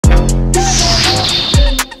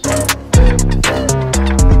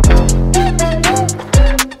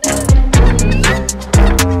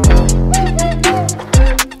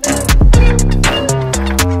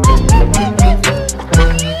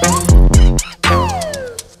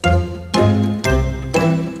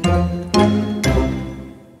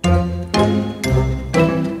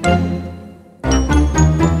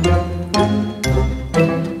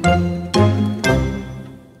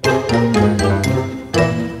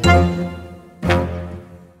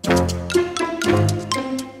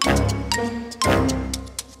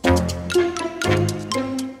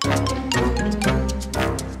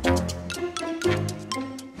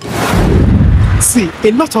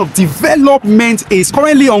a lot of development is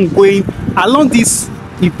currently ongoing along this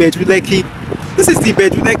Ibeju Lekki. This is the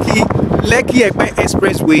Ibeju Lekki-Epe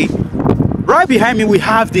Expressway. Right behind me we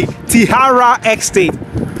have the Tiara Estate,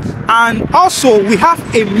 and also we have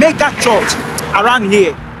a mega church around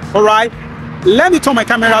here. All right, let me turn my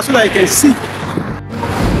camera so that you can see.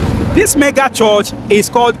 This mega church is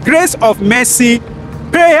called Grace of Mercy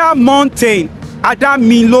Prayer Mountain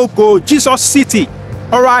Adami Logo Jesus City.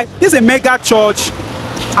 All right, this is a mega church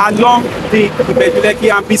along the Ibeju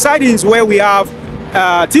Lekki, and beside it is where we have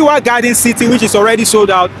Tiwa Garden City, which is already sold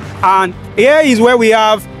out, and here is where we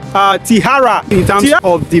have Tiara. In terms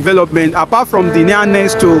of development, apart from the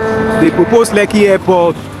nearness to the proposed Lekki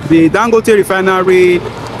Airport, the Dangote Refinery,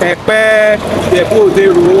 Epe, the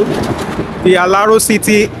Ode Road, the Alaro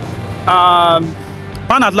City,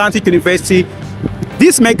 Pan Atlantic University,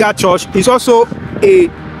 this mega church is also a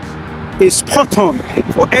spot on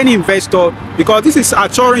for any investor, because this is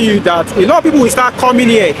assuring you that a lot of people will start coming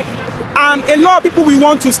here, and a lot of people will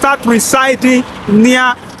want to start residing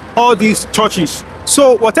near all these churches.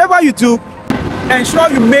 So whatever you do,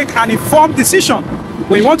 ensure you make an informed decision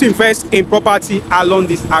when you want to invest in property along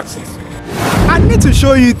this axis. I need to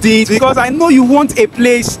show you this because I know you want a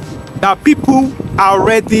place that people are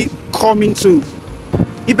already coming to.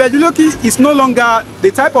 Ibeju Lekki is no longer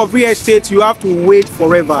the type of real estate you have to wait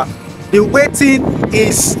forever. The waiting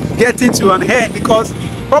is getting to an end because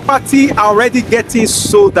property are already getting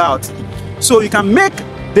sold out. So you can make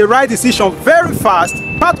the right decision very fast.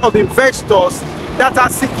 Part of the investors that are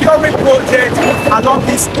securing projects along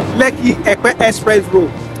this Lekki-Epe Express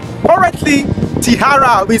Road. Currently,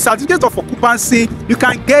 Tiara with certificate of occupancy, you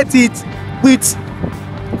can get it with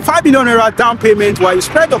 5 million naira down payment, while you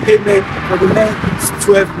spread the payment for the next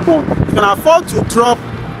 12 months. You can afford to drop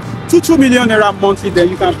 2 million naira monthly, then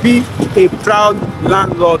you can be a proud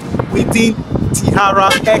landlord within Tiara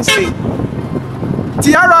Estate.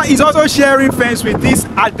 Tiara is also sharing fence with this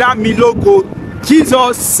Adami Logo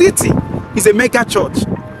Jesus City. It's a mega church,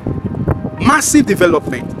 massive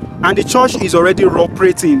development, and the church is already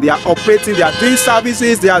operating. They are operating, they are doing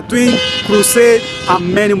services, they are doing crusade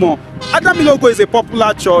and many more. Adami Logo is a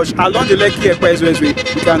popular church along the Lekki Expressway.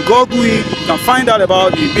 You can Google it, you can find out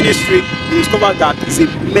about the ministry, you discover that it's a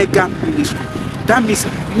mega ministry. That means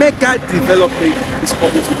mega development is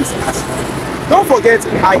coming to this asset. Don't forget,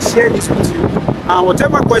 I share this with you, and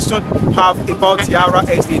whatever question you have about Tiara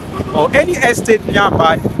Estate or any estate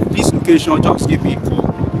nearby this location, just give me a call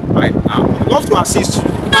right now. I'd love to assist you.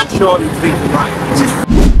 I'm sure you think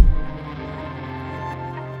right.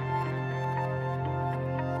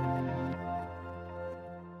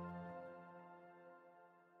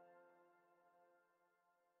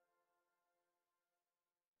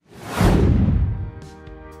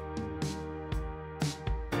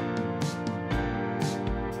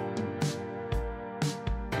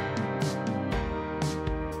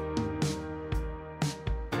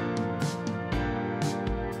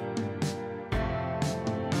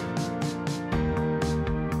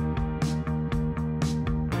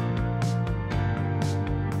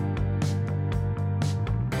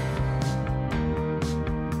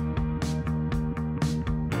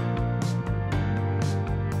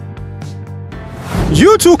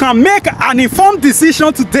 You too can make an informed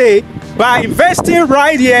decision today by investing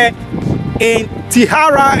right here in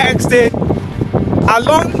Tiara Estate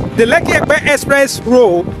along the Lekki-Epe Express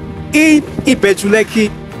Road in Ibeju Lekki.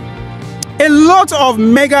 A lot of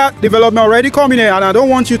mega development already coming in, and I don't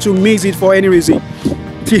want you to miss it for any reason.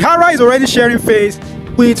 Tiara is already sharing face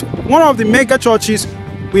with one of the mega churches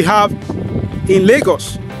we have in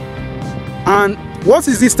Lagos. And what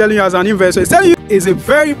is this telling you as an investor? It's telling you it's a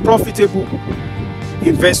very profitable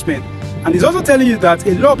investment, and it's also telling you that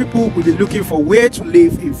a lot of people will be looking for where to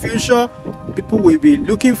live in future. People will be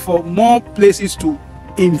looking for more places to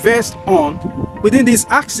invest on within this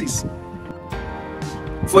axis.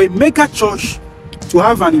 For a mega church to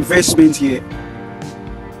have an investment here,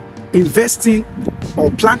 investing or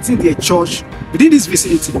planting their church within this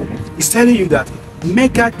vicinity, is telling you that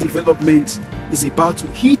mega development is about to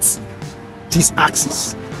hit this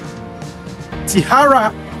axis.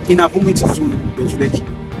 Tiara in Occupancy zone, Ibeju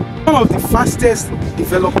Lekki, one of the fastest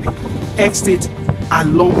developing estates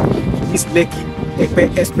along this Lekki-Epe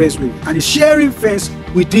Expressway, and is sharing fence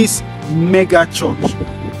with this mega church.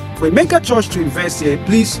 For a mega church to invest here,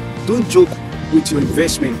 please don't joke with your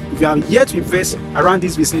investment. If you are yet to invest around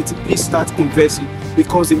this vicinity, please start investing,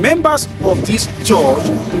 because the members of this church,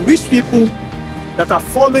 the rich people that are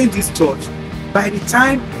following this church, by the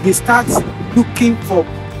time they start looking for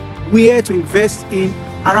where to invest in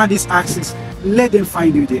around this axis, let them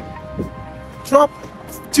find you there. Drop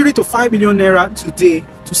 3 to 5 million naira today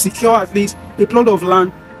to secure at least a plot of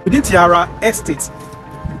land within Tiara Estate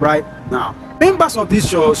right now. Members of this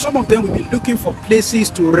show, some of them will be looking for places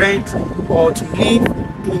to rent or to live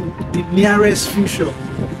in the nearest future,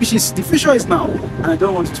 which is the future is now, and I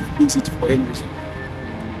don't want you to miss it for any reason.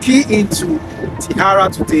 Key into Tiara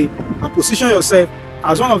today and position yourself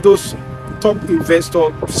as one of those top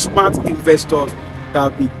investors, smart investors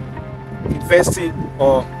that will be investing,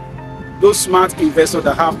 or those smart investors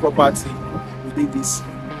that have property within this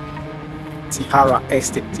Tiara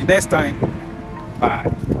Estate. Till next time,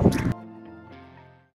 bye.